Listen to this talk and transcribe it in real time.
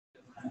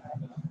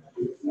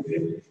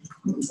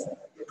Let's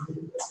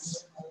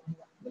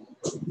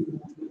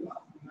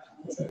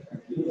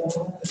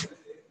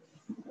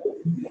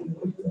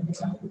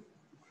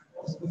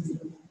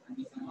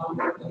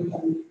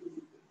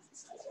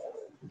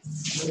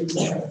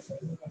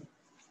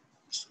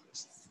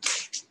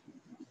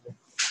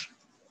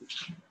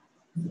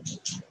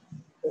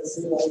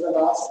see what is the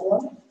last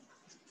one.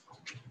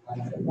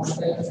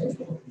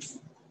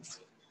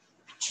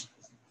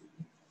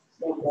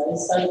 So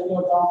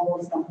bicycle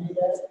compounds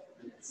completed.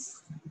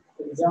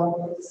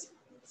 Examples.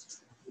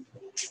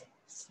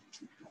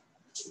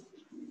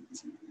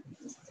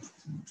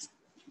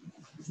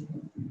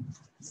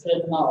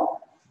 Step now.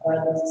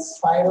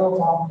 SPIRO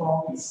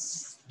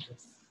compounds.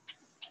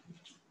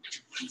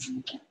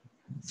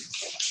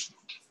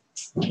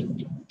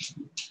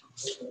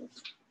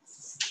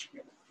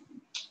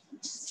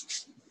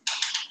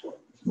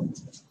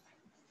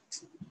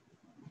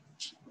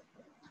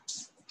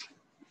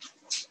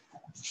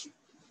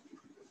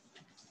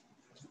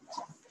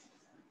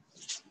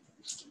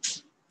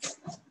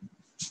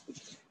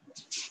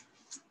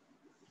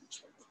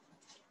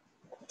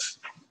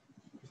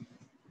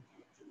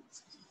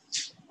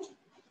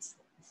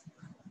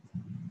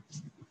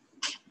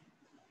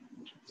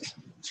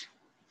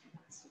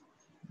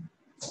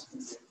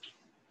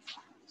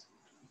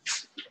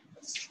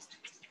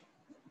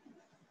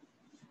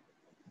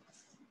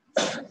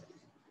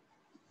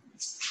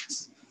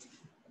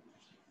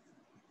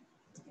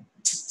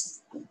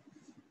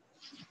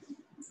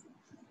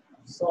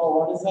 So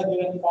what is the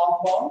given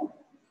compound?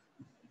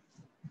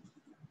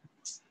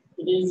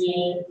 It is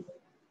a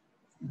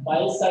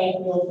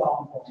bicyclo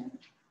compound,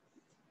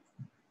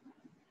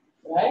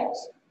 right?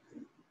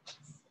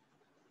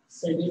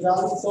 So it is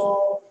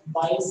also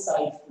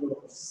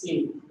bicyclo.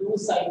 See, two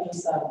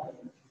cycles are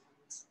there.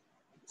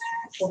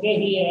 Okay,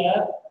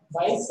 here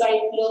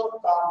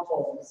bicyclo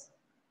compounds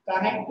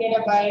connected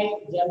by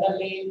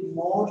generally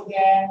more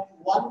than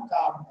one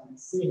carbon.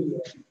 See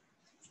here,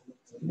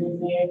 we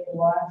make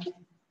 1,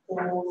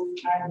 2,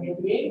 and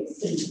between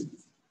 3.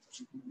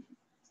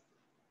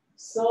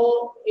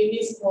 So in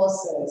this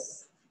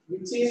process,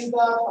 which is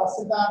the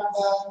first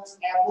carbon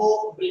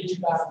above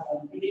bridge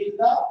carbon? It is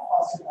the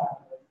first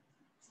carbon,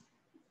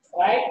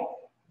 right?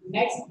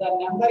 Next, the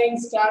numbering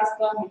starts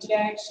from which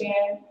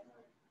direction?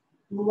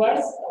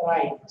 Towards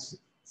right.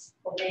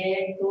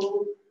 Okay,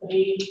 2,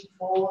 3,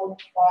 4,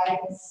 5,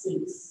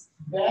 6,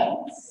 then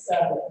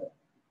 7.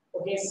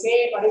 Okay,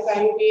 say what is the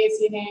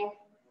UPSC name?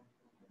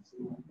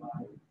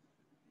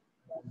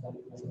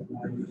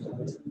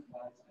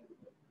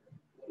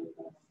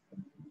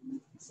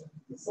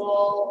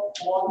 So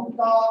 1,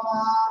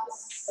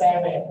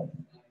 7.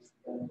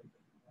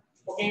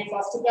 Okay,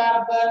 first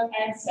carbon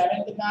and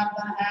 7th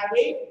carbon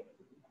having.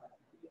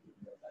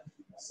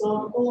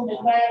 So 2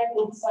 methyl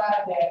groups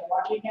are there.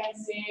 What we can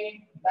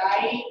say?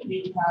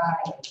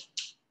 Dimethyl.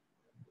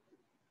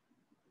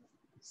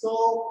 So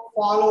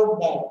followed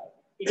by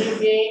it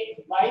is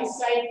a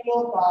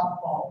bicyclo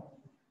compound.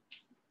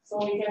 So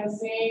we can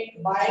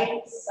say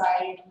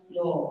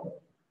bicyclo.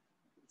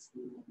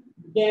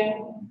 Then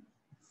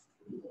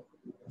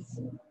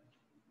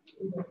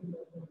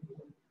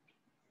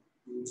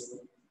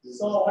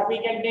so what we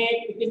can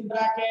take within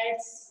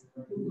brackets?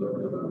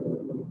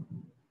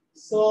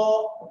 So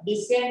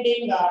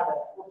descending order.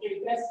 Okay,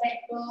 with respect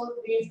to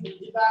these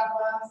bridge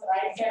carbons,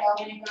 right side how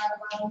many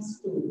carbons?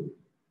 2.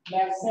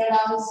 Left side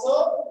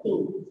also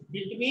 2.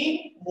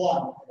 Between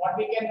 1. What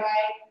we can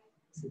write?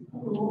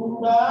 2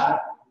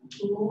 dot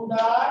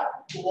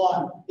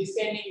 1.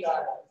 Descending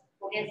order.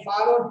 Okay,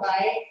 followed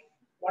by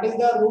what is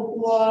the root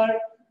word?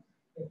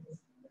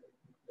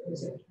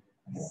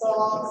 So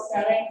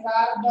 7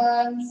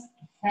 carbons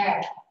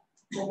have.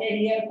 Okay,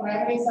 here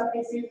primary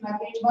suffix is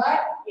nothing but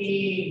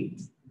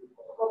 8.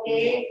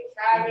 Okay,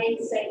 having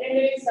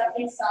secondary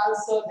suffix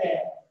also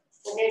there.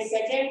 Okay,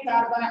 second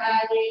carbon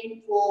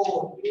having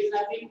 4. It is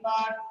nothing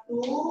but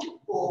 2,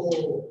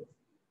 4.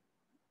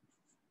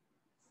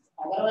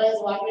 Otherwise,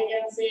 what we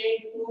can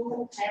say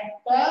 2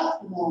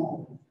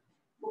 heptanol.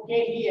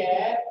 Okay,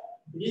 here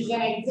this is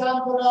an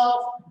example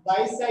of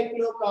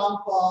bicyclo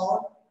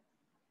compound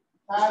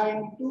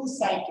having 2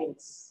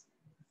 cycles.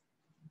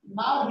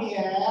 Now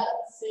here,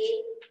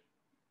 say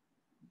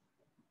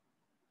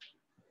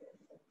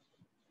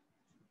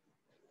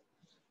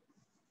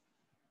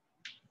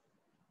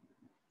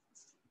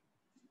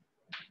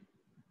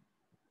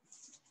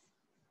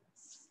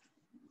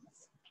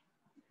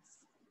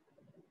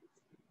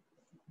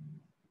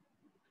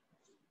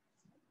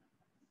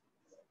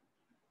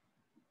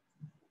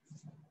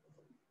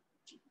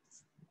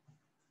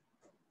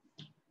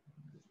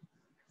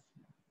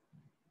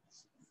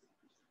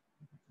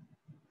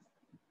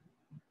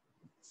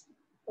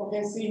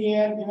okay, see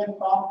here given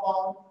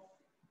compound.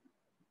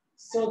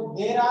 So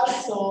there are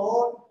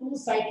also 2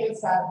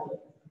 cycles are there.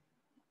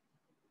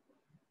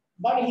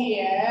 But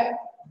here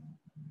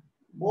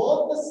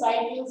both the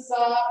cycles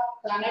are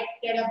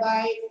connected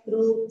by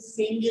through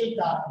single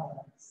carbon.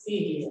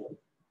 See here.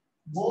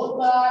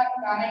 Both are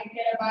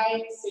connected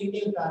by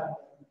single carbon.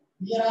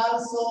 Here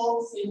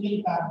also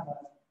single carbon.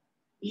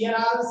 Here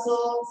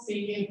also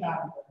single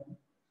carbon.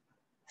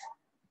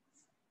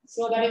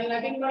 So that is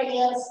nothing but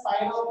here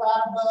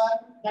spirocarbon.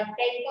 The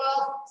type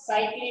of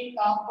cyclic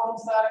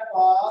compounds are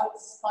called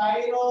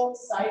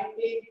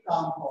spirocyclic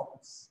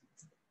compounds.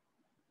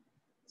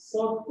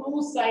 So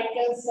two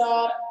cycles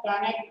are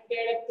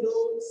connected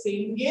through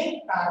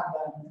single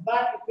carbon.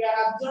 But if you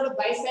are observed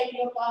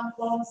bicyclic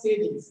compounds, see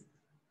this.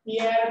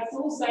 Here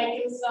two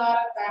cycles are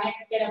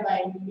connected by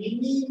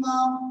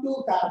minimum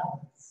 2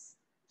 carbons.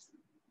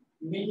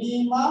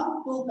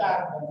 Minimum 2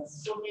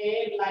 carbons.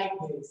 Okay, like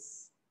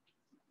this.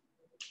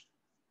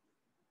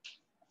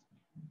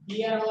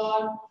 Here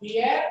one,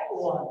 here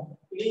one.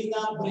 It is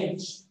the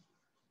bridge.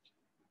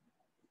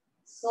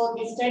 So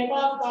this type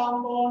of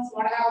compounds,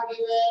 what I have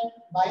given?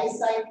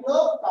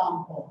 Bicyclo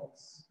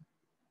compounds.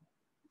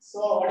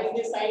 So what is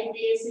the side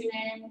BAC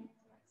name?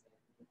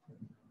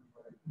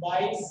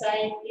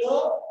 Bicyclo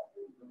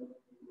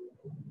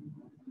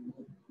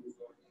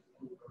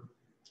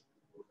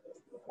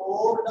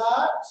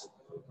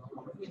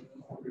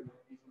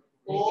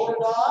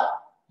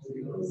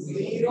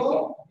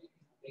 4.0.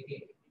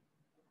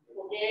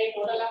 Okay,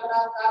 total number of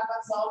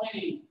carbons how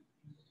many?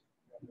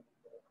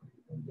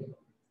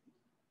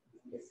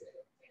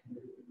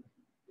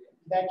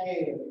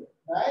 Decade,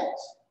 right?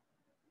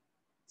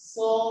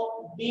 So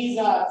these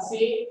are,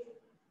 see,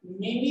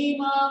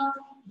 minimum,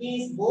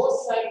 these both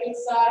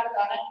cycles are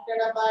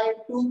connected by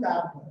 2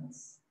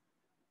 carbons.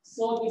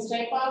 So this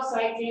type of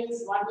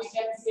cycles, what we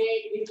can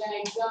say is an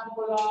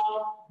example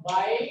of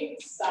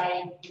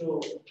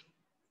bicyclo.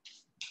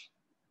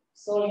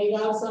 So it is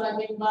also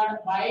nothing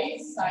but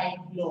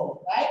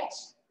bicyclo, right?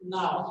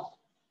 Now,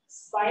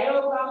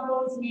 spiro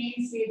compounds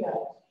means see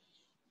that.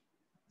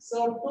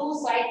 So two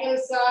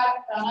cycles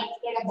are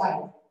connected by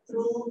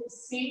through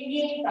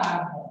single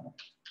carbon.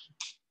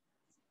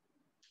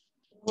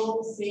 Through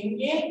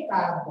single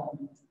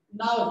carbon.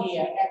 Now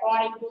here,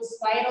 according to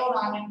spiro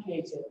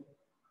nomenclature.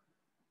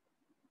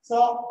 So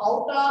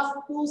out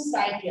of 2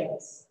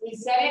 cycles, we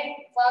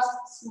select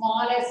first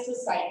smallest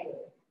cycle.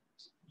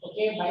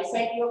 Okay,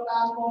 bicyclo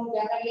compound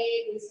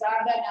generally we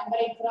start the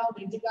numbering from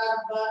bridge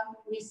carbon.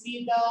 We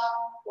see the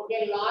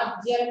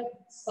larger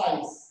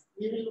size.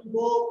 We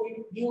will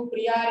give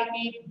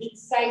priority big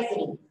size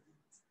ring.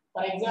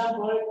 For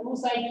example, 2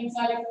 cycles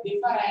are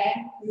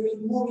different. We will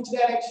move which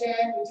direction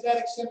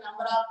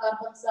number of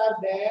carbons are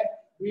there.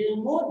 We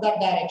will move that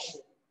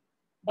direction.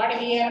 But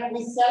here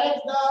we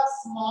select the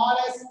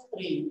smallest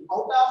ring.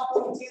 Out of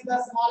 2, which is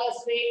the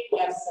smallest ring?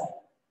 Left side.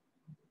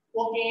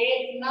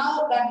 Okay,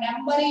 now the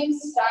numbering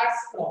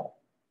starts from.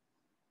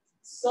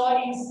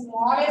 So in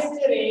smallest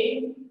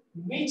ring,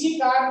 which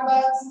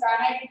carbons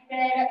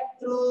connected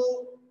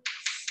through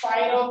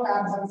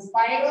spirocarbon?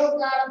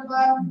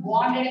 Spirocarbon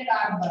bonded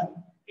carbon.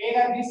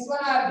 Either this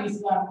one or this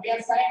one. We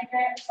are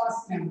selected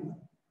first number.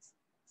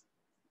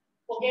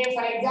 Okay,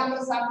 for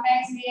example,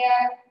 sometimes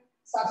here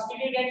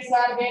substituted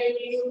are there.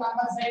 We will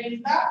compensate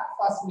in the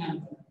first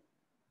number.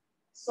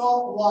 So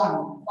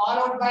 1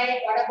 followed by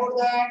what about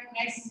the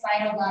next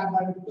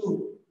spirocarbon?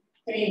 2,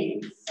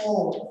 3,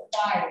 4,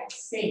 5,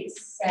 6,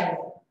 7.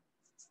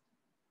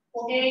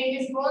 Okay, in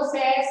this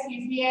process,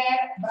 if here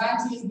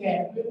branch is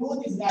there, we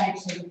move this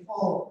direction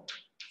 4,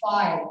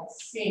 5,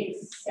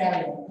 6,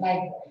 7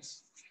 like that.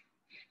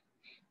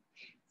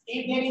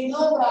 If there is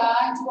no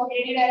branch, okay,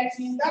 any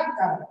direction is the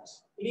current.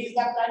 It is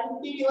the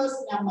continuous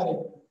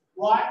numbering.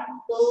 1,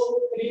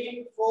 2,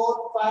 3,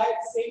 4, 5,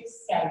 6,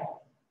 7.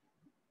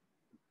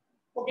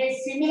 Okay,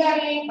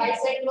 similarly,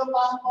 bicyclo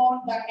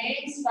compound, the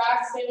name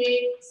starts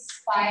with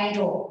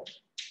spiro.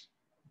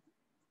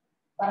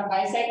 For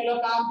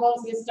bicyclo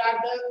compounds, we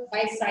start the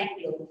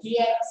bicyclo.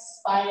 Here,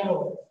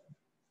 spiro,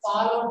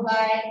 followed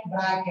by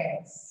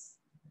brackets.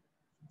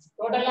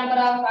 Total number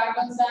of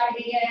carbons are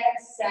here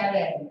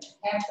 7.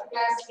 Hept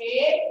plus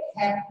 8,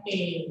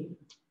 heptane.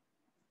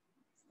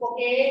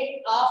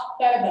 Okay,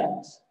 after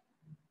that,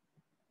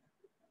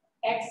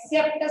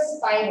 accept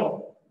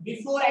spiro.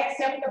 Before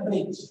accept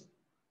bridge.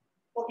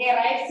 Okay,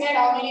 right side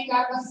how many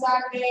carbons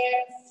are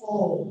there?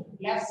 4.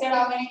 Left side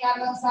how many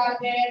carbons are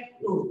there?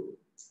 2.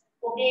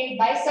 Okay,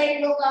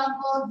 bicyclo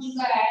compound these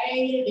are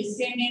arranged in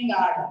descending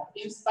order.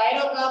 In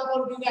spiro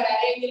compound these are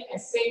arranged in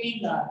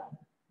ascending order.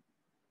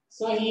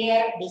 So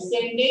here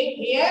descending,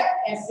 here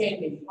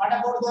ascending. What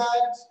about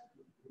that?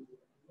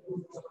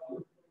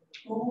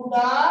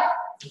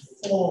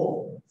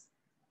 2.4.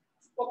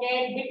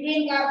 Okay,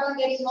 between carbon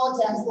there is no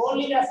chance.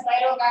 Only the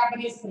spiro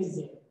carbon is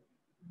present.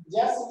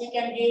 Just we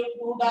can give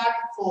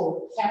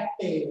 2.4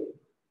 heptane.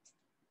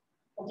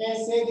 Okay,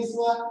 say this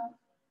one.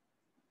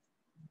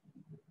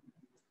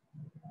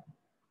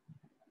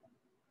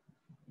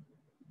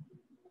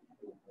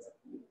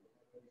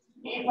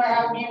 If I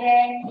have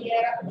given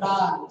here a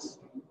branch.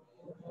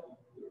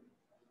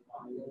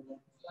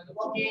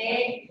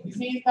 Okay, this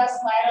is the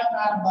spiro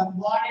carbon.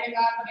 Bonded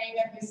carbon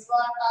either this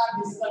one or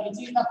this one.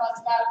 Which is the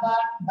first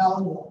carbon?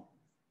 Downward.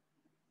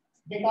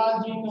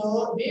 Because due to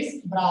this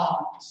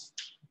branch.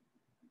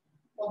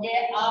 Okay,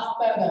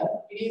 after that,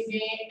 it is a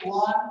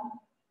 1,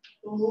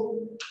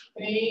 2,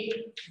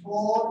 3,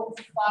 4,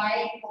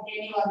 5. Okay,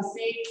 anyone?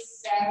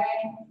 6, 7,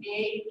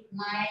 8,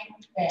 9,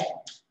 10.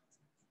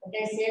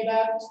 Okay, say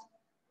that.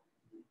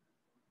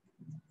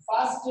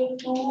 First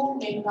two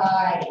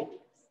methyl,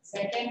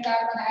 second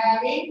carbon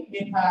having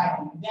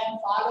methyl, then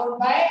followed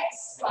by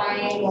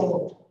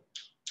SPIRO.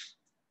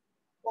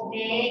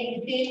 Okay,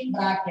 within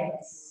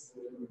brackets.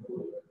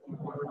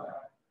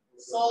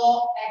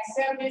 So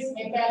except this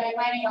methyl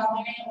remaining how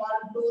many?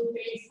 1, 2,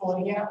 3, 4.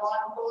 Here 1,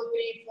 2,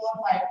 3, 4,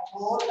 5.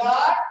 4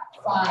 dot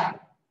 5.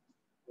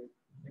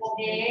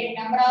 Okay,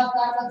 number of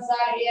carbons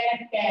are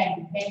here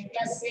 10. 10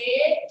 plus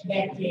 8,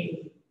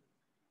 20.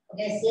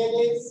 Okay, say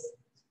this.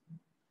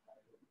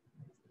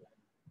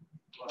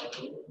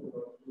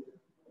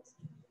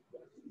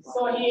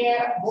 So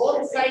here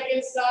both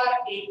cycles are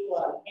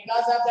equal.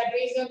 Because of that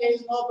reason, there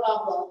is no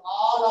problem.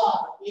 All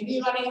are.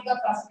 Anyone is the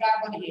first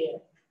carbon here.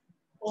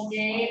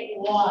 Okay,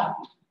 1,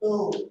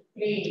 2,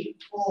 3,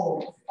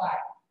 4, 5.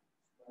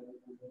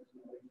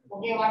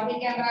 Okay, what we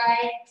can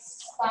write?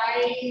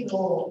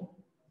 SPIRO.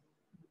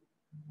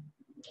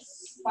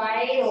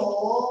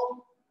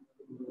 SPIRO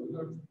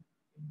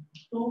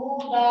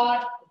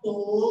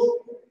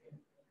 2.2.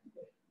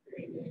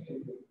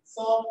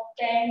 So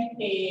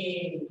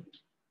pentane.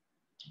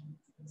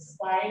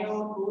 SPIRO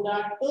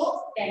 2.2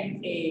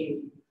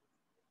 pentane.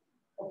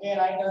 Okay,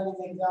 write down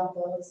these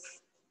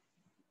examples.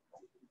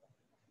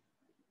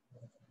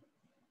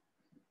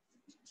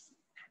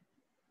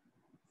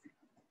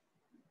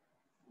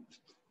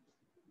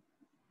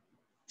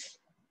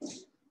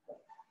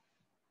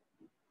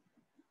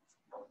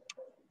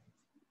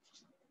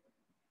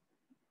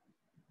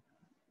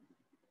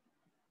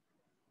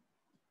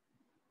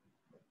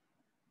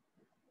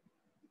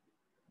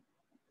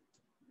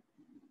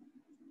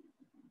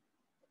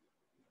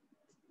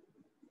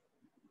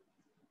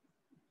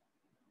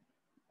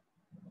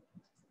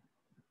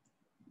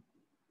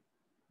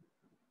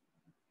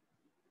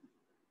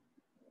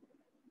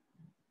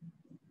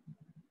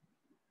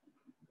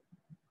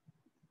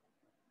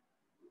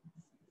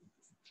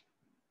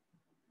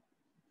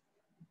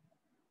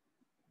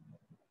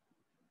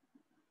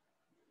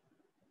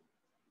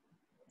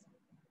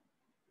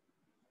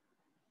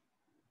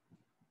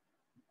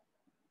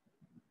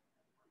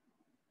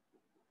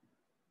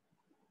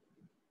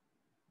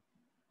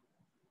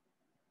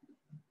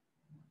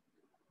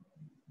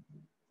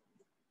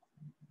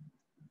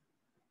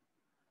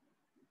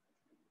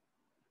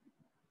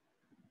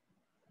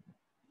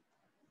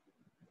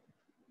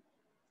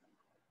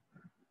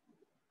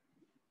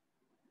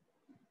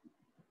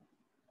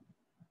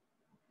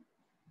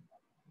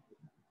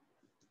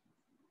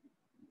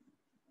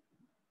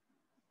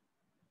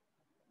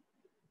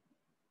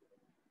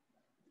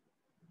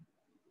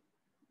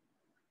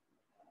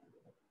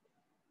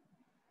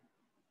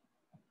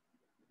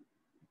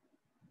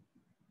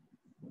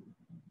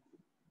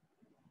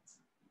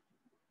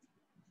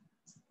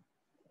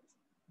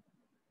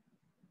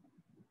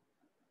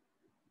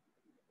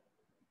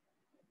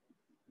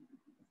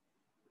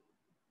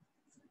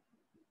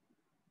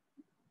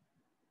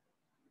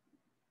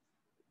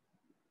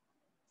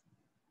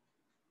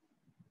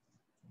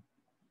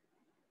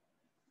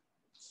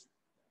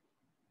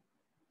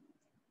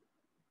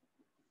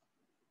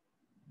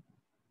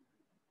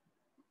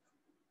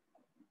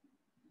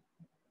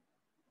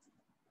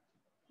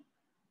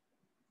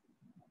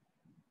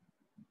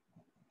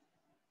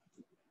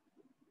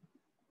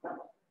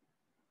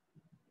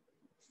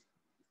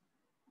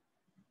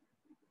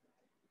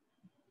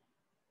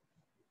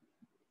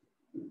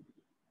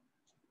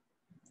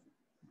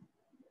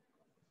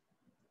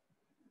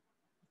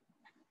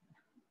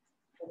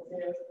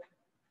 Okay.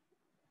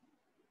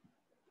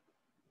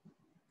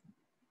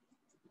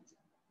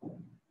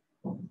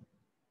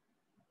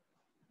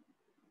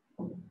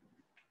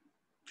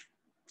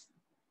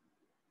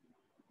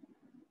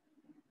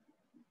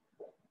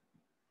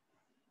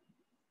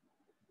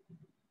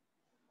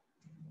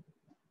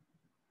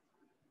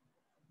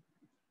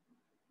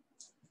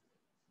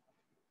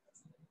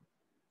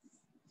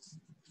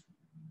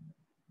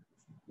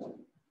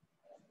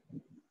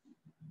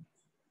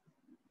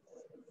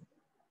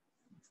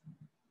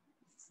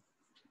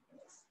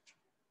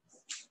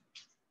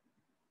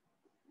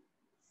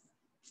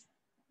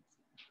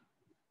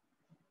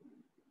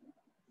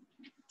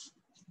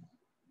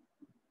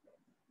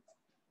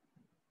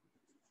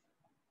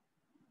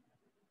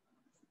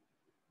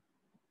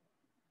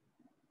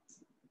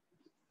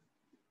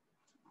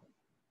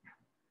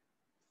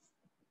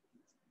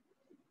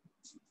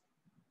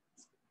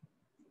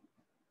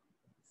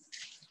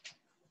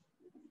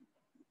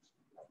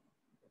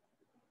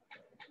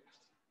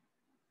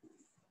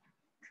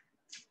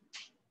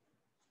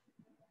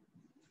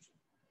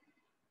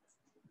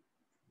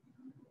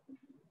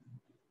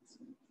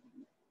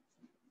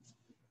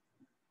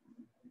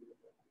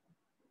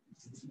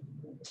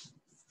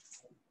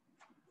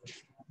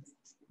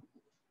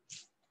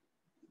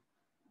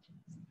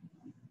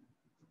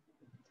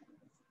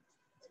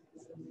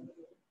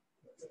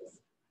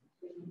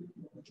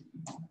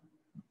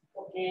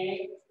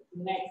 Okay,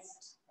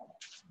 next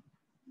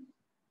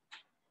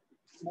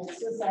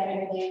Next side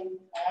heading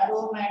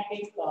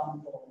aromatic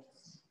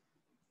compounds.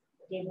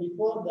 Okay,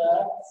 before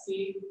that,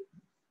 see,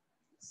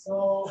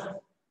 so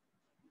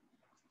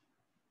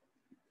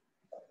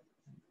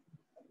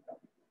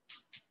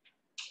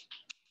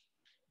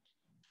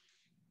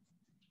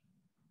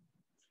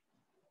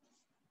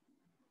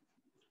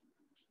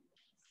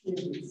see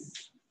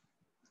this.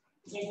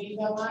 Okay, these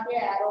are not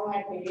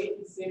aromatic,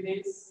 see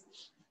this.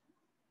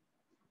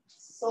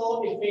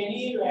 So if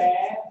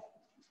anywhere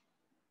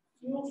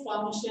few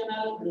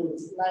functional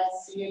groups like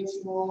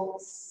CHO,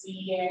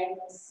 CN,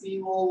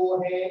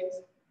 COOH,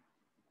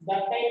 the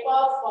type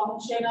of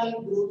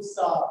functional groups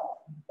are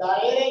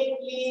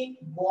directly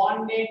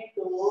bonded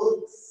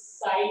to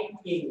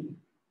cycle.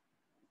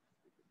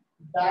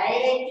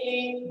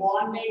 Directly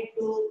bonded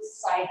to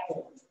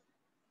cycle.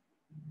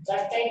 The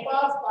type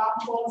of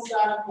compounds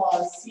are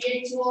called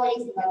CHO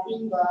is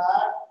nothing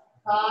but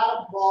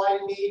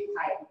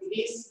carbolylhydrate. It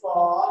is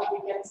called, we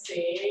can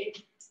say,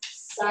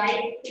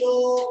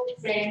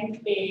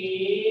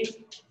 cyclopentane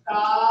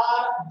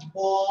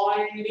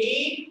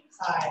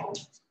carbolylhydrate.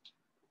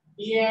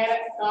 Here,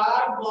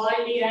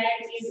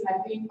 carbolylhydrate is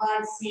nothing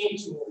but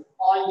CHO,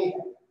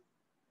 aldehyde.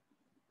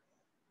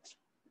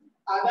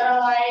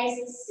 Otherwise,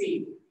 C.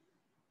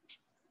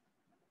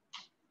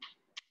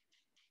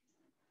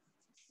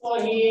 So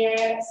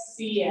here,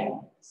 CN.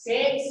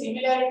 Same,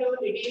 similar to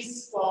it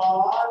is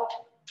called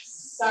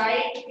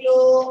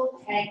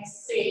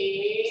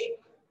cyclohexane.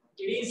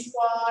 It is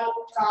called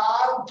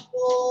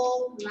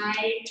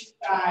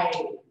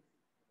carbonitrile.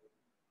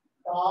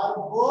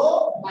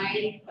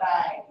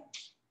 Carbonitrile.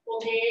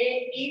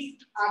 Okay, if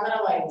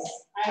otherwise,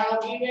 I have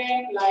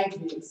given like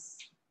this.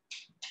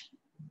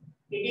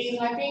 It is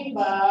nothing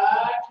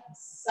but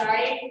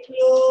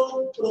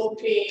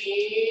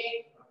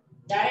cyclopropane.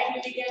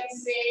 Directly we can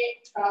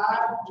say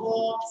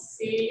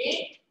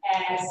carboxylic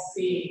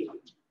acid.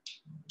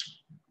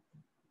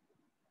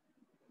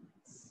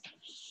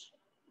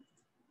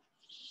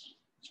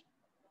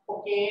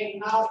 Okay,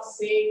 now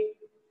say,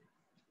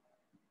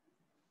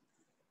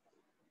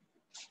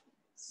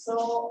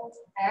 so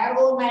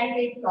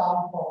aromatic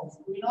compounds.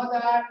 We know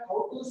that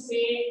how to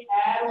say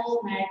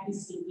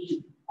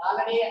aromaticity.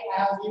 Already I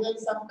have given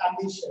some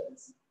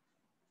conditions.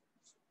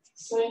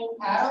 So in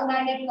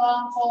aromatic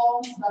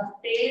compounds, the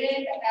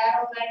parent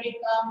aromatic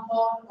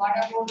compound, what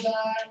about the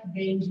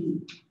benzene?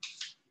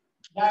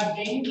 The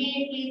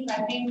benzene is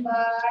nothing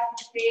but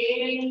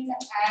parent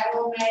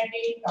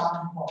aromatic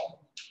compound.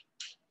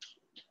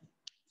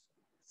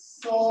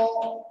 So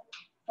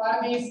for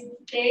this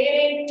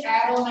parent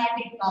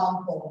aromatic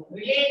compound,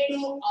 relate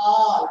to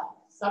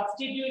all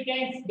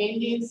substituted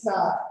benzenes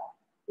are,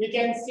 you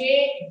can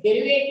say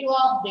derivative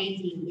of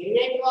benzene.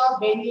 Derivative of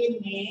benzene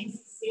means,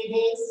 see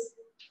this.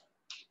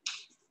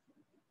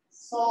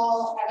 So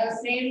at the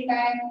same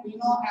time, we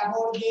know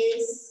about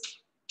this.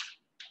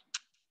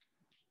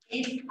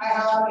 If I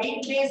have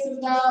replaced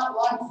the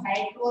one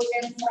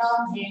hydrogen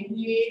from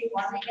benzene,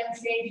 what we can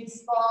say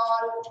is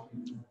called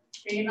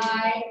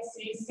phenyl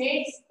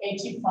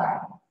C6H5.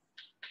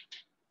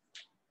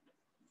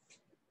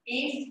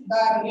 If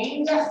the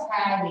ring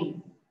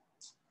having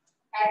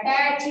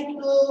attached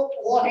to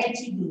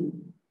OH group,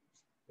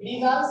 it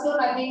is also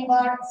nothing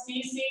but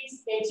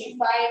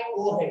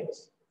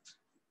C6H5OH.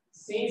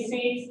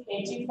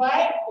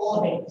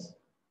 C6H5OH.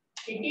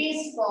 It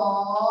is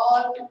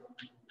called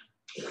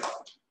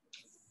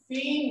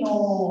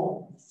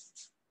phenol.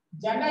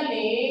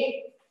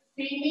 Generally,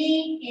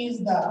 phenol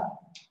is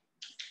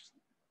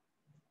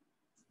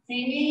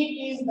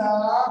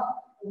the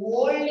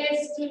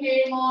oldest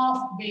name of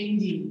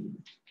benzene.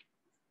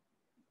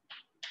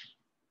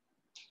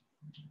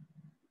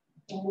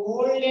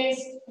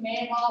 Oldest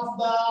name of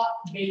the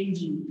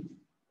benzene.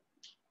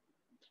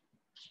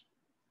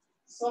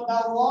 So the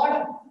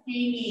word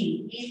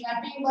phenol is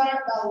nothing but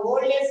the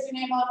oldest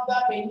name of the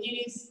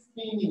benzene is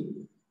phenol.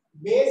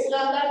 Based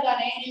on that, the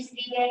name is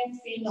given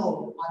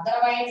phenol.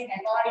 Otherwise,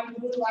 according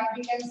to what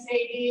we can say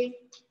is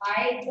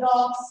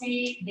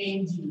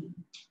hydroxybenzene.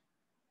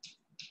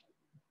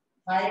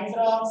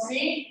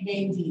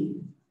 Hydroxybenzene.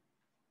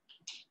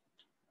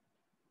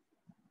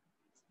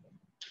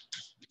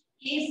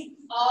 If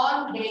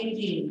on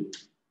benzene,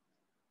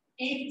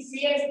 if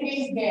CH3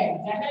 is there,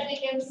 generally we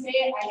can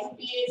say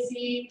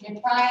IUPAC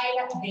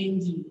methyl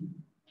benzene.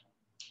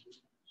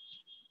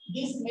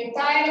 This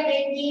methyl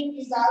benzene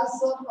is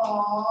also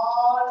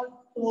called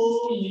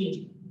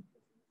toluene.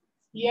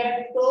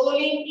 Here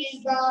toluene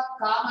is the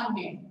common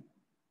name.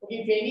 Okay,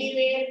 if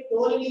anywhere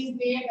toluene is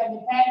there, the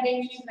methyl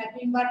benzene is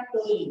nothing but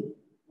toluene.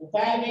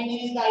 Methyl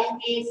benzene is the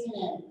IUPAC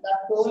name. The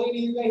toluene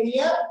is the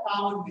here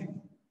common name.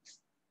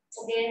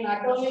 Okay,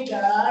 not only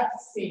that,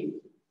 see.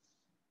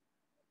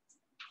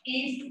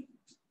 If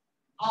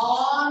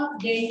on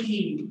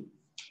benzene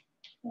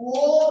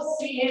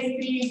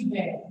OCH3 is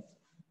there,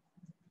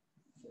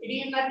 it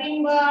is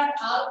nothing but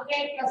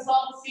alkyl plus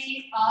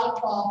oxy,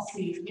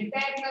 alkoxy,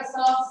 methyl plus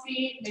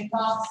oxy,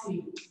 methoxy,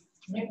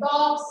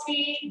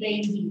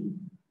 methoxybenzene.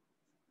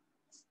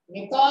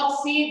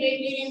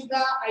 Methoxybenzene is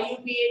the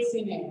IUPAC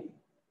name.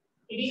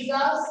 It is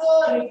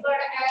also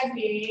referred as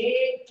a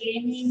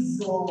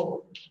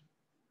anisole.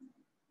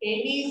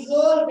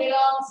 Anisole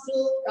belongs to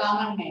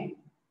common name.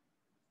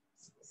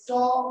 So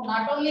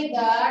not only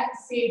that,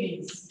 see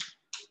this.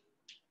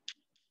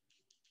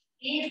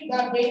 If the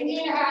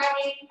benzene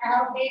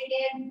have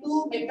taken two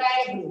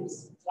methyl groups,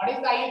 what is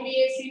the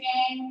IUPAC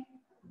name?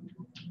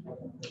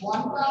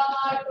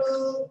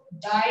 1,2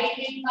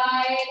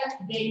 dimethyl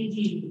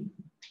benzene.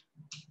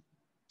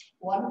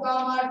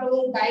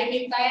 1,2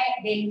 dimethyl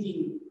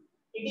benzene.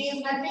 It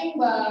is nothing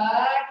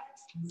but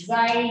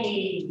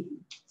xylene.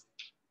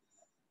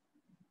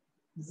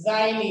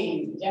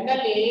 Xylene.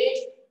 Generally,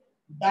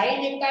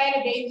 dimethyl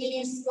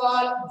benzene is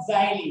called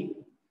xylene.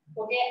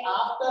 Okay,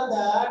 after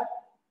that,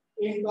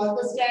 in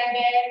 12th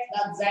standard,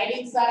 the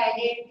xylenes are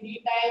again three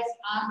types: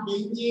 on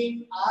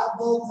benzene,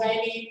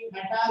 orthoxylene,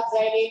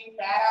 metaxylene,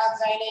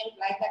 paraxylene,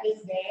 like that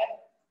is there.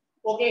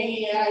 Okay,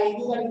 here I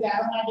use that is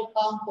aromatic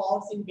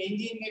compounds. In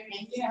benzene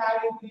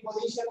having three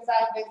positions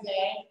are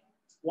present.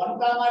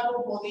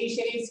 1,2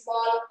 position is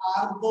called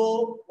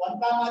ortho,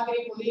 1,3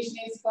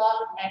 position is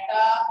called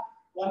meta,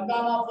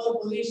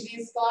 1,4 position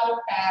is called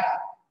para.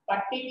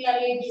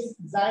 Particularly this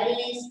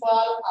xylene is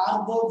called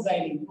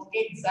orthoxylene.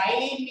 Okay,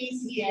 xylene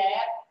means here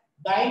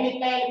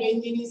dimethyl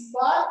benzene is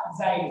called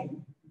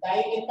xylene.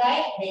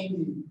 Dimethyl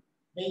benzene.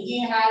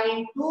 Benzene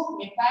having two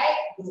methyl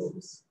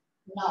groups.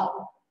 Now,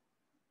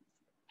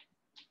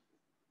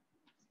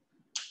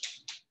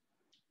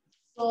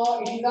 so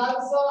it is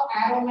also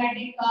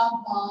aromatic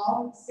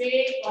compound. Say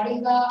what is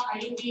the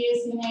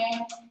IUPAC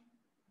name?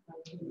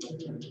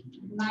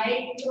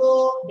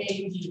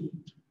 Nitrobenzene.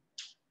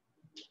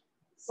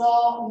 So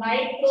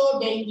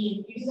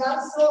nitrobenzene. It is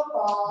also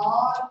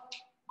called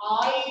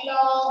oil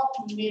of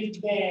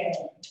myrrh.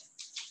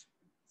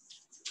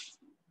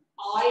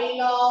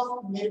 Oil of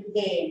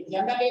myrrh.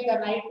 Generally, the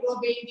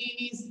nitrobenzene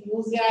is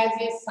used as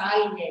a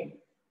solvent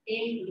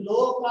in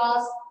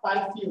low-cost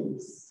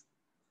perfumes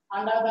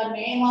under the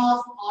name of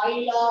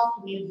oil of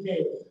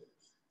myrrh.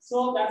 So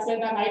that's why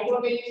the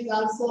nitrobenzene is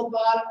also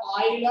called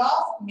oil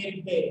of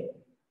myrrh.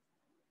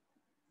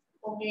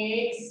 Okay,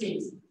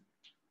 6.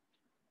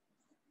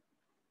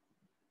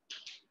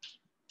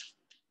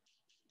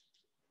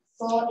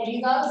 So it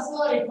is also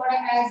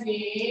referred as a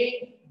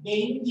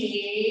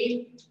benzene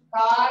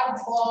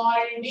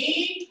carbaldehyde.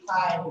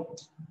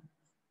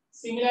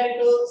 Similar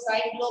to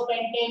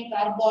cyclopentane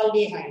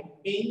carbaldehyde.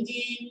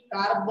 Benzene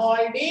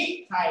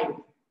carbaldehyde.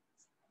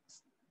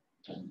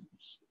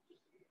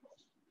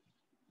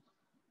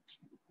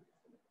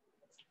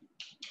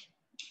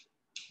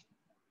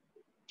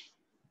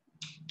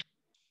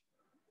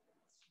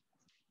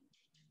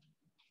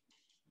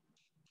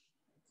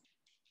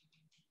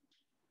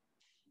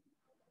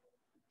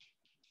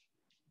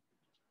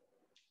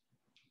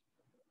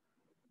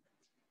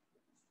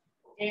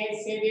 Okay,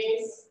 say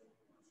this.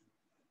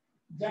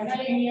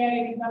 Generally here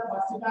it is the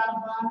first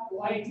carbon,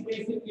 OH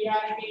basic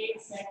priority,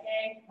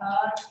 second,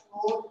 third,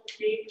 fourth,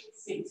 fifth,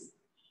 sixth.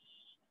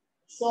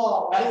 So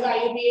what is the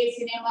IUPAC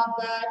name of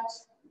that?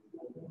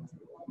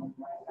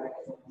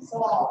 So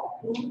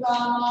 2,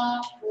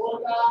 4,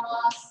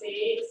 6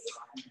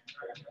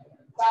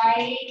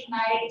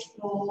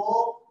 trinitro.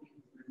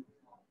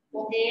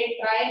 Okay,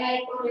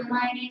 trinitro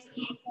remaining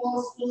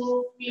equals to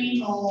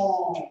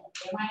phenol.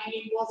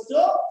 Remaining equals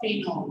to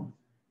phenol.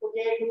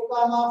 Okay, 2,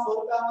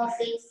 4,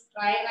 6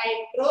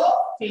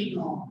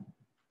 trinitrophenol.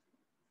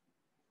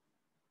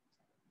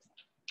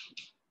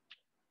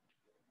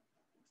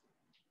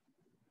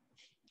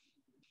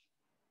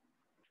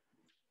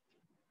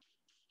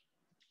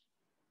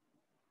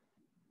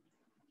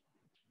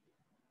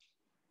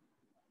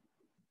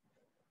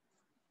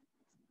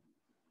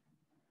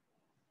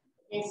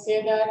 Okay, say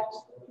that.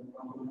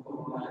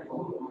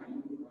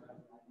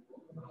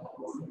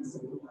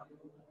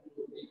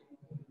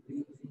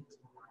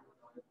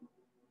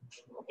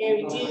 Okay,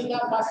 which is the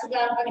first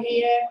carbon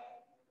here?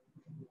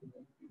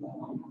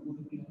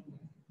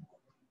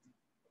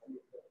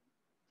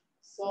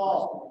 So,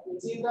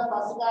 which is the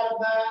first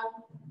carbon?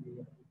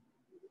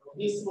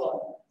 This one.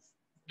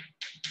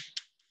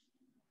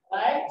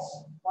 Right?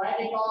 Why?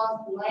 Because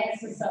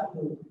OS is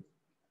subgroup.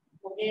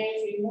 Okay,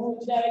 so we move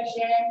which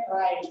direction?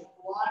 Right.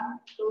 1,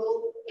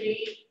 2,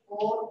 3,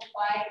 4,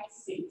 5,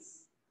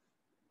 6.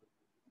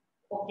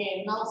 Okay,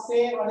 now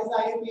say what is the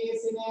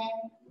IUPAC name?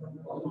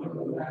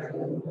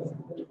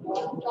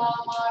 1,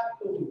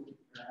 2.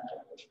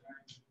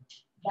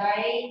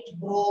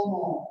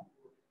 Dibromo.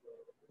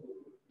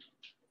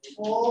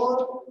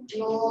 4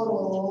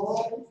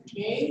 chlorobenzene.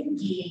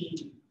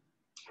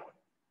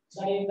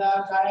 That is the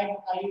correct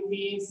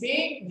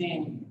IUPAC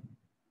name.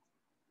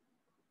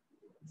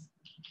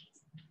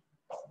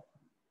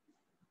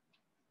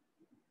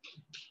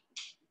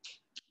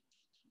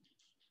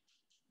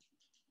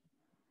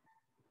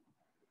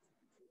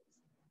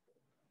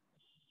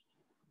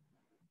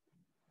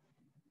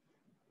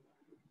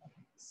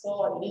 So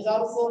it is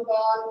also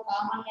called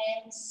common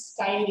name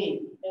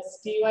styrene.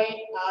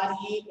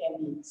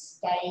 S-T-Y-R-E-N-E.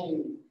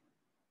 Styrene.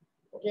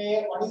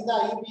 Okay, what is the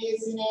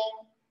IUPAC name?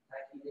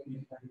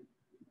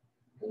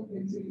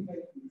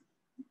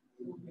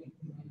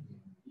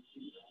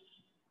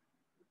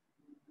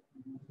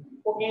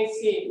 Okay,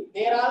 see,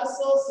 they are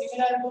also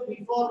similar to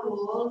before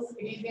rules.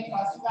 It is a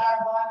first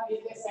carbon, it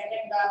is a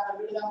second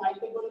carbon, it is a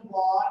multiple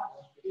bond.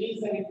 It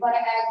is referred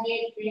as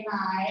a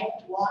phenyl,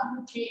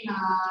 one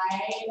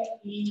phenyl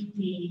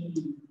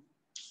ethene.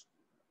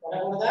 What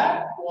about that?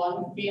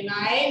 One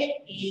phenyl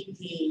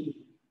ethene.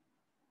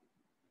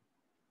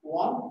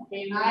 One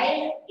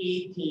phenyl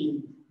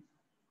ethene.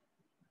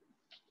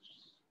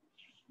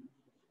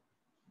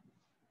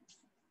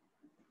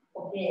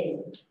 Okay,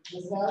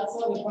 this is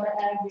also referred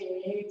as a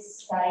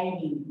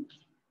styrene.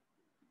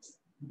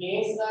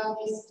 Based on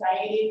this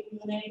styrene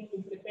unit,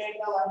 we prepared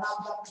the one of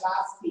the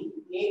plastic,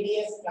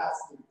 ABS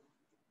plastic.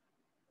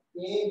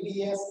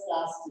 ABS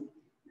plastic.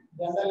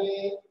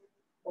 Generally,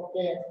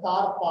 okay,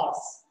 car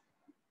parts.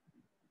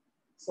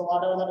 So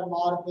whatever the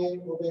mark is,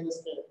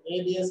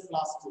 ABS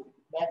plastic.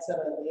 That's a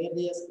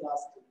ABS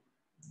plastic.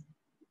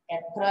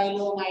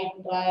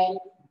 Acrylonitrile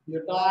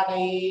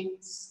butadiene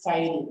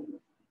styrene.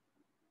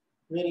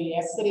 Where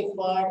S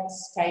referred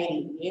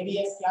styrene.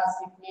 ABS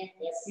plastic name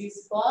S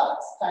is for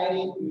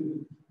styrene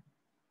unit.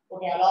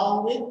 Okay,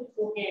 along with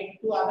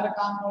two other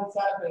compounds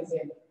are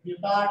present,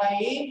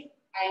 butadiene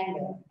and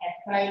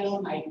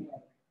acrylonitrile.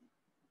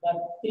 The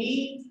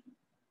three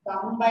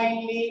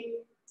combinedly,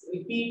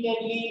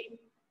 repeatedly,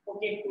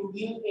 to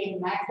give a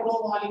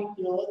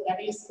macromolecule that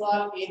is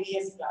called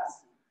ABS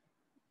plastic.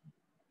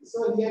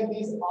 So here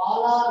these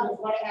all are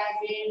referred as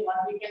a what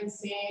we can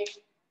say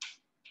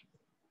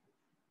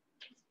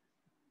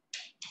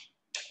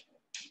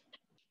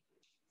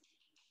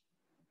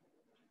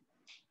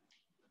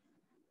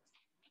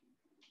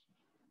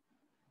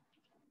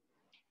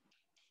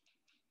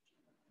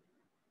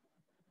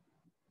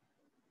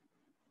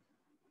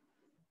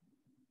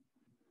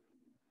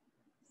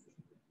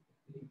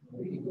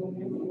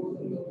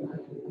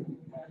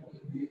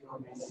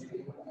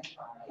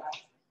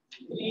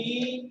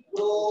three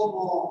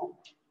bromo,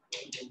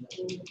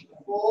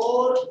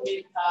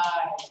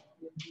 4-methyl.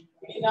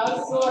 It is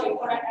also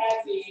referred as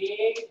a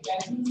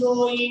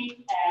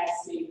benzoic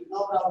acid. No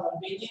problem.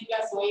 Benzene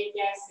plus oic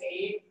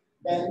acid,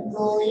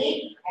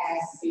 benzoic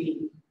acid.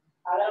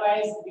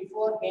 Otherwise,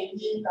 before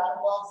benzene,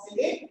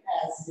 carboxylic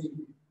acid.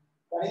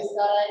 What is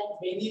correct?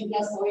 Benzene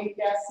plus oic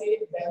acid,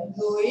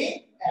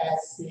 benzoic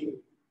acid.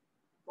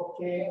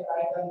 Okay,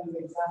 write down these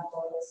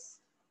examples.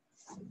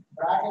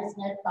 Brackets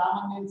make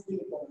common names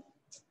people.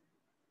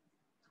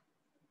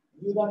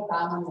 Give them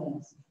common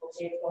names.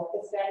 Okay,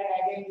 focus standard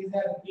again is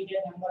a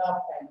repeated number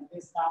of times.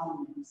 These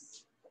common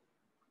names.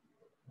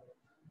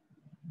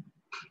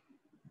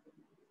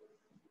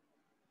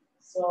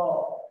 So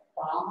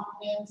common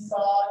names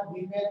are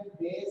given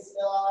based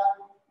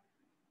on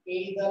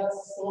either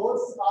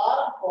source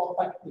or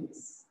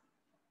properties.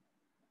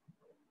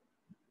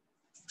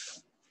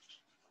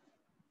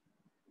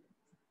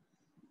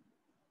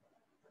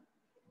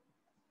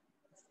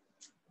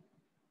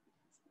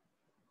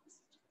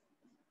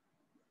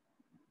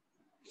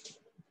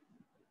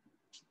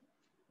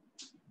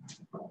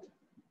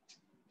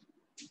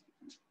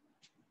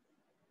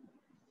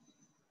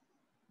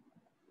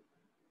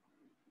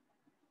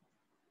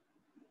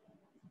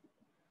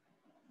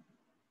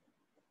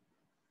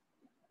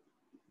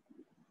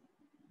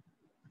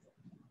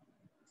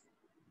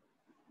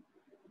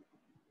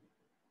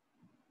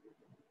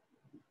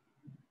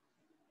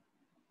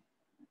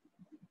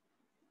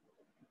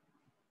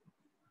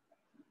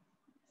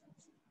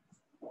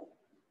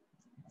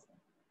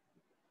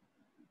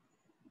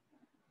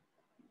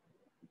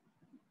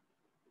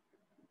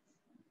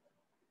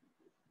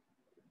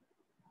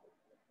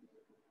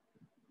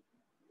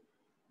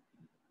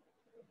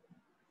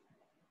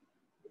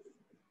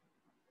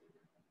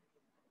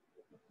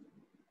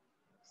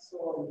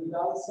 So we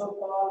also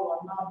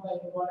call one of the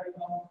important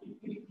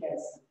picric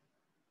acid.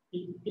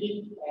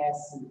 Picric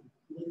acid.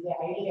 It is a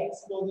highly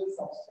explosive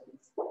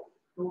substance.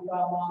 2,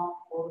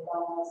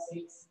 4,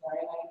 6,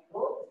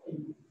 dinitro.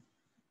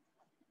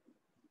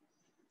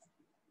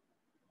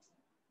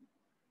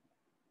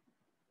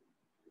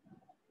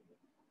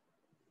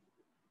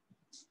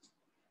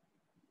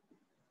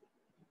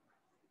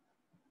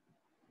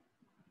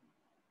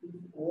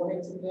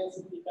 OH base,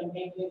 if we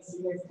contain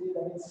CH3,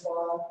 that is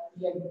called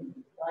TNT,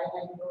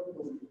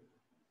 dinitro.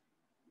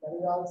 That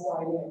is also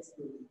highly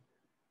explosive.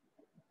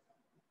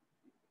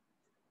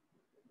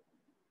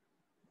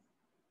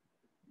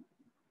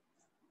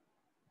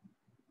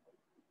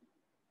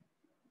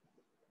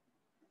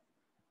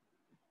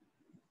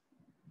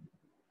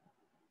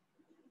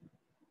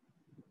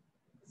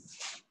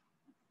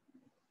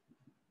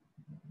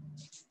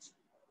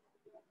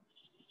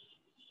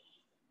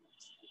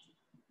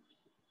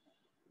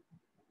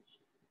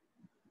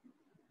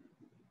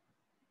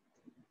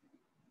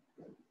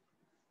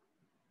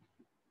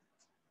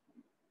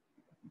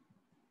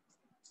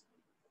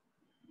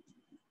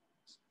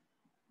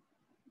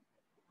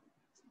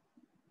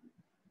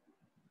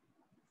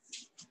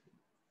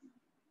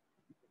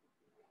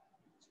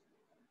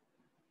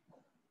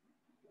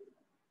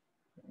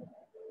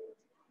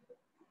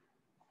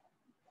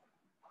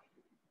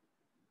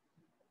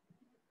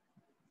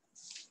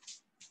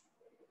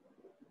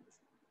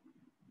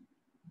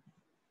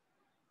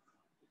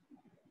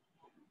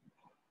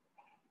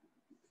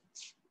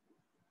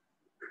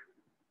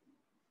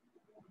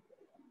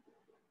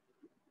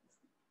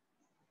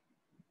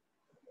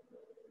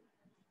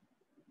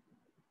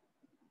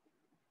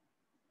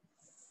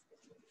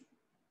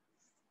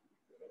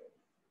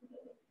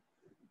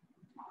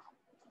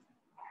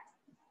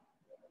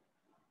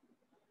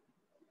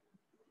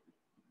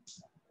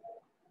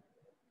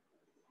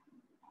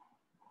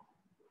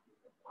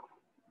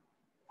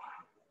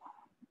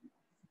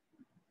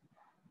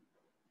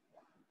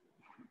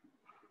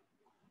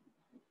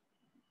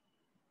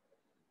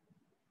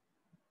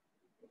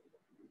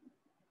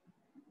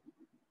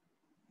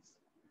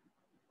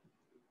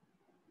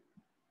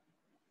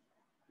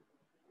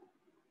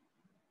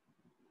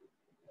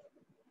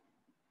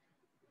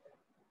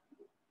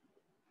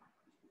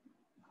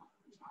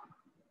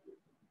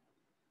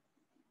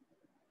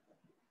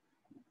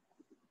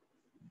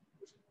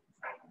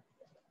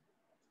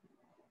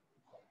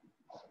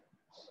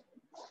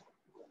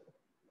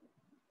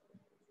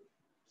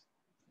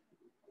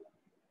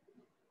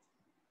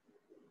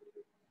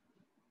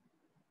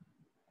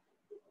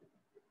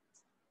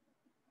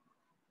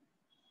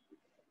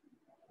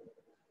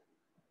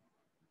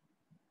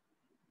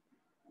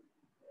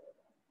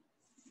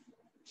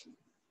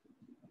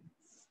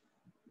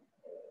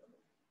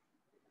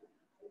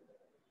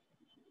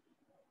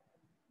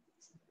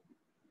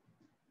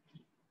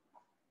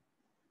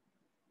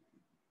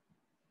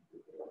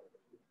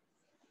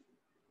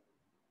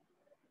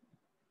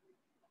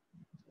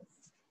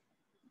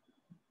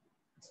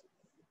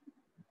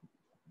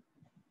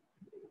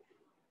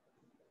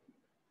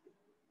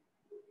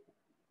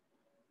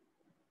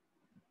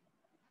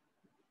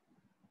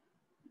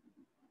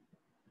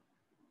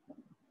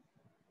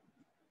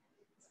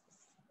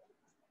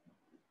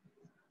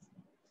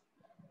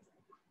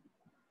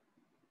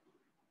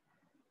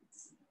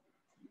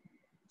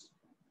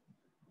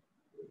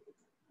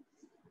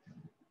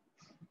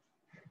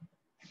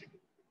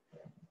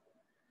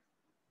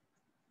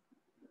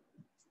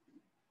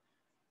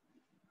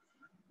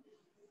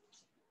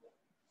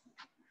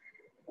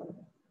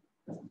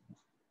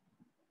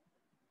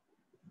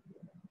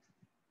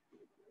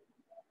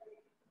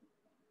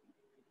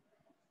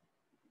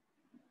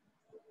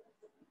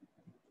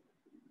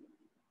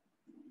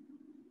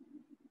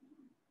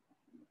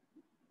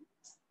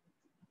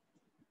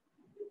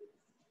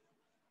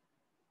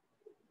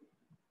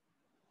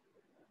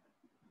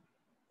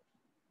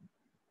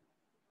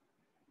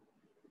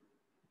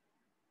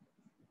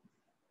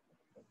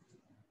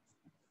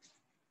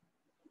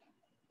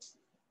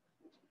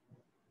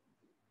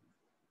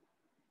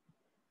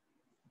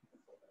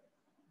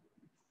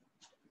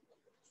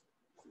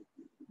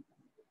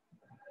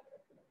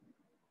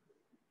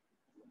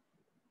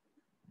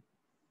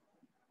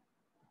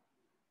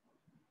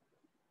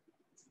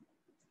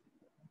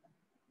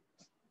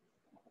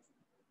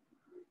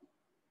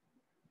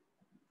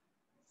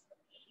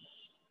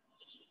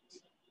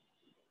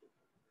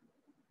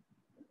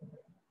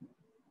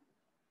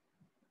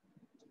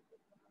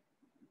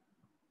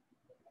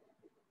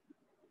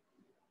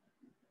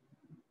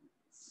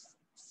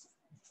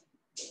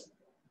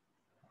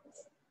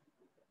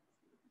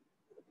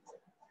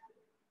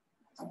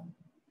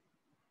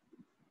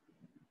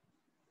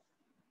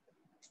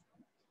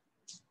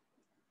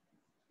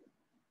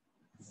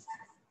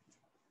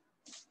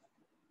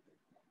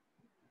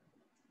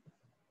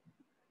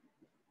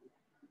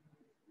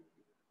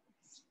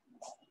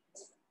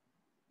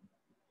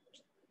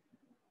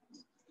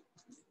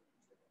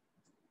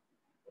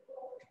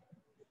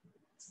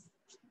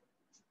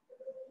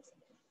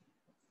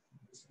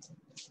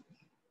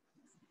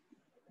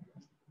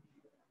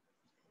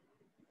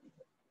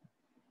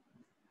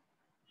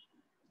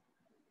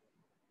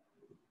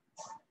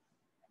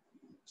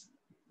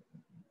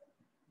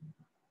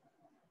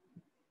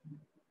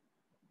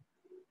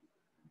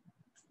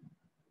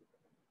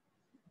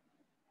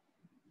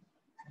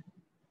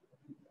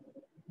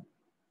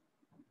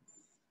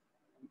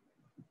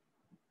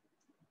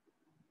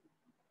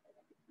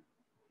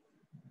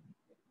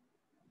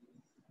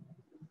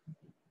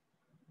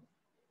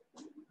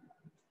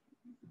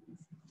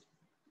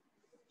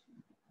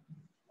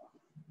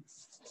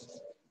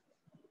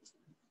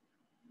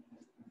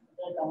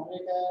 Okay,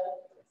 completed.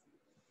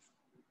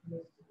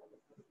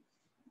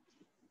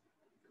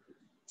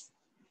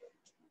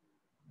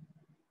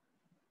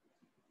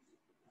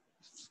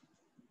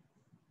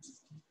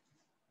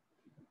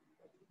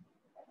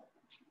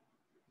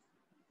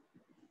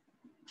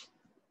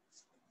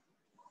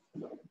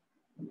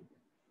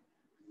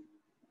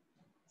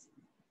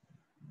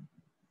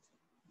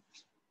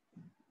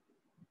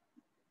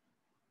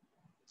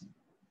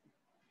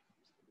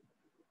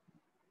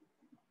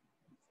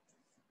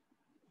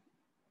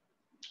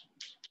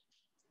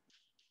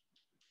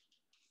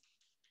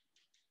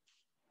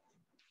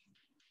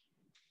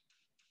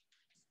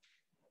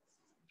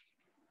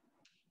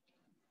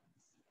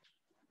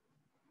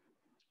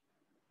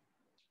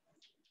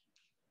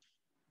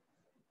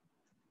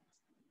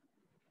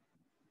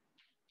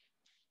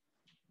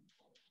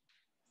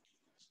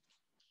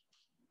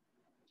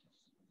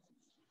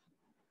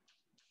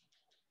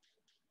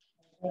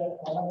 Okay,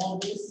 what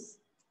about this?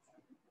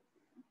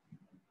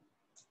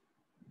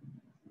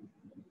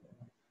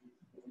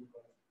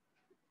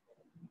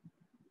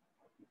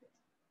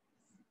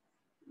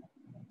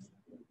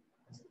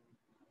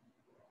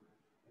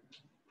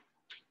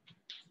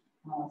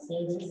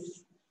 Say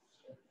this.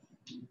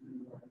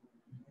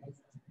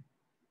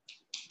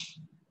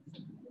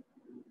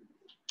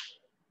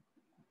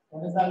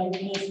 What is the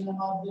implication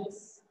of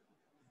this?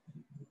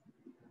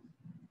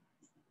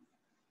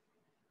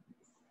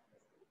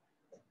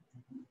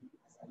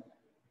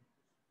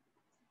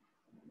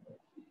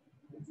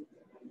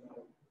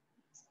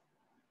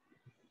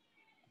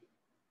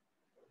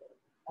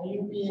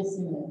 IUPAC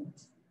name.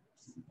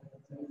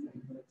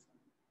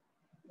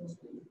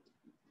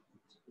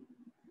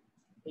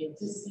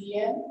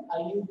 HCN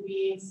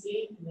IUPAC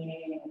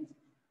name.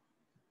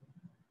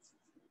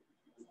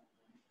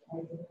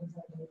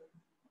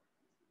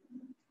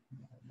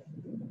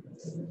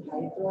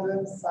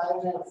 Hydrogen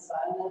cyanide.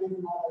 Cyanide is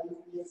not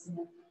IUPAC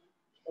name.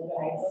 Okay,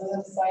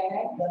 hydrogen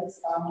cyanide, that is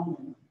common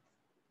name.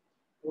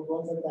 So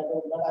what's the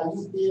title? But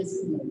IUPAC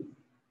name.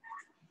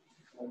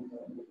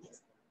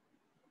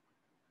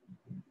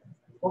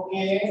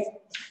 Okay,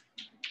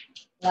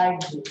 like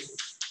this.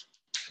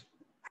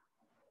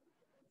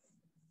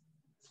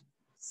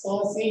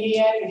 So see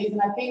here, it is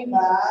nothing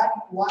but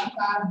one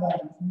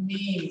carbon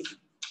means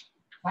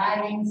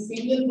having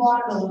single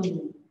bond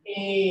only.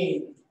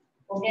 A.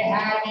 Okay,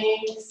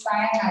 having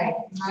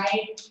cyanide,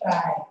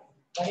 nitride.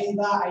 That is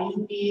the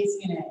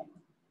IUPAC name.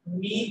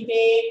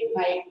 Methane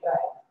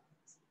nitride.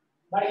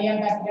 But here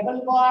the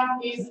triple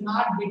bond is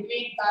not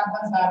between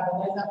carbon.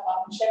 There is a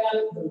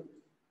functional group.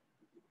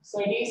 So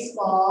it is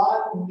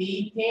called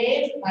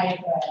methane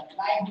nitride.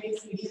 Like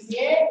this, it is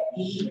a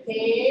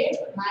ethane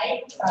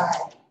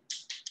nitride.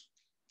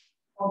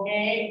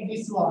 Okay,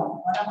 this one.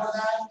 What about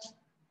that?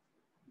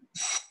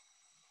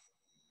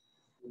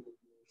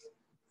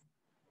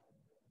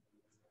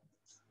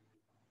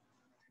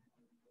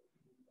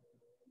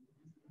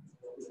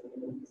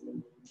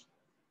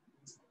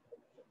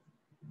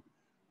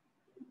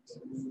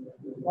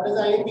 What is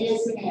the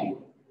IUPAC name?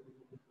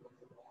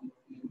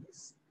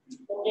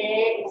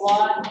 Okay,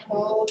 1,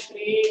 2,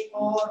 3,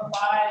 4,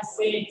 5,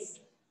 6.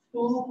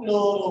 2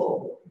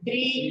 chloro,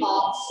 3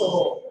 oxo.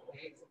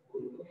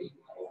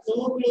 2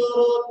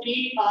 chloro,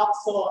 3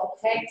 oxo,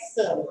 hex,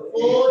 4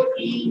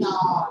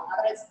 enol,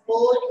 that is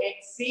 4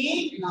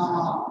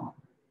 hexenol.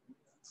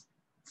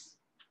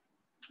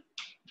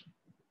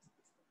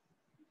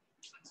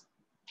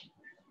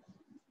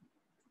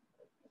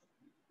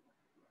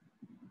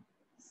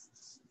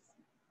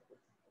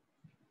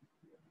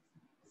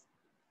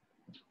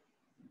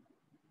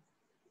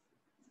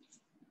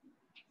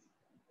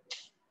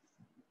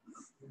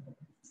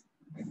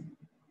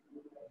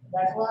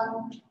 That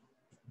one.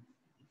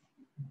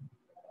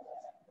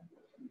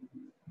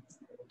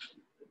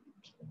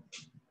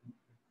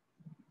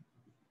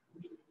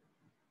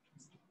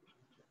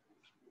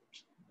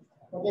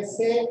 Okay,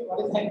 say what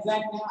is the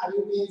exact name?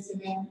 IUPAC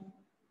name?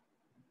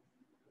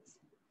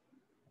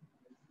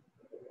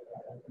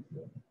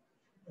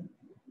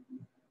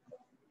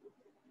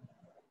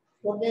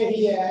 Okay,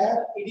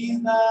 here it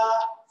is the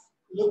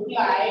look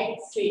like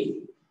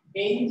see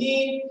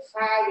benzene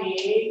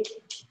having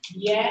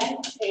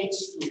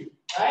NH2,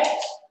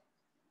 right?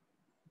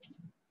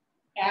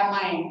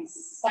 Amine,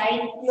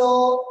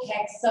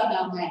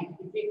 cyclohexanamine.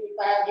 If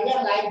I have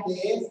given like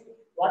this,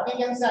 what we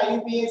can say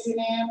IUPAC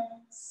name?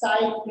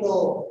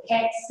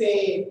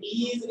 Cyclohexane.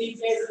 E is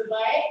replaced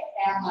by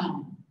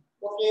amine.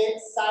 Okay,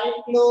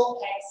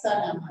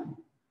 cyclohexanamine.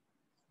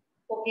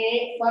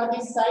 Okay, for the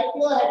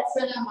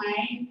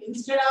cyclohexanamine,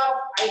 instead of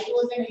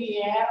hydrogen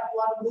here,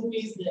 one group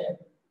is there.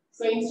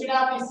 So instead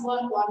of this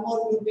one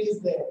more group is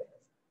there.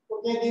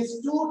 Okay,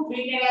 these two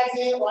treated as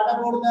a what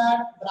about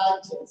the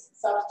branches,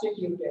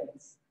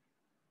 substituents.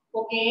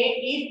 Okay,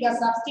 if the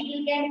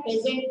substituent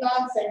present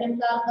on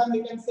second carbon,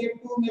 we can say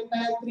 2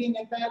 methyl, 3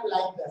 methyl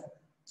like that.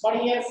 But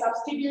here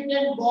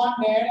substituent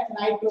bonded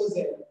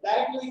nitrogen.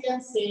 Directly we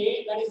can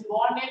say that is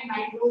bonded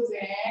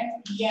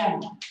nitrogen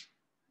N.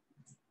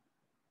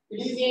 It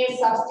is a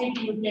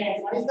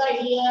substituted. What is the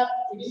here?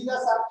 It is the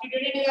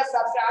substituted. It is a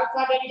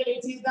alphabetically.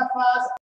 Which is the first?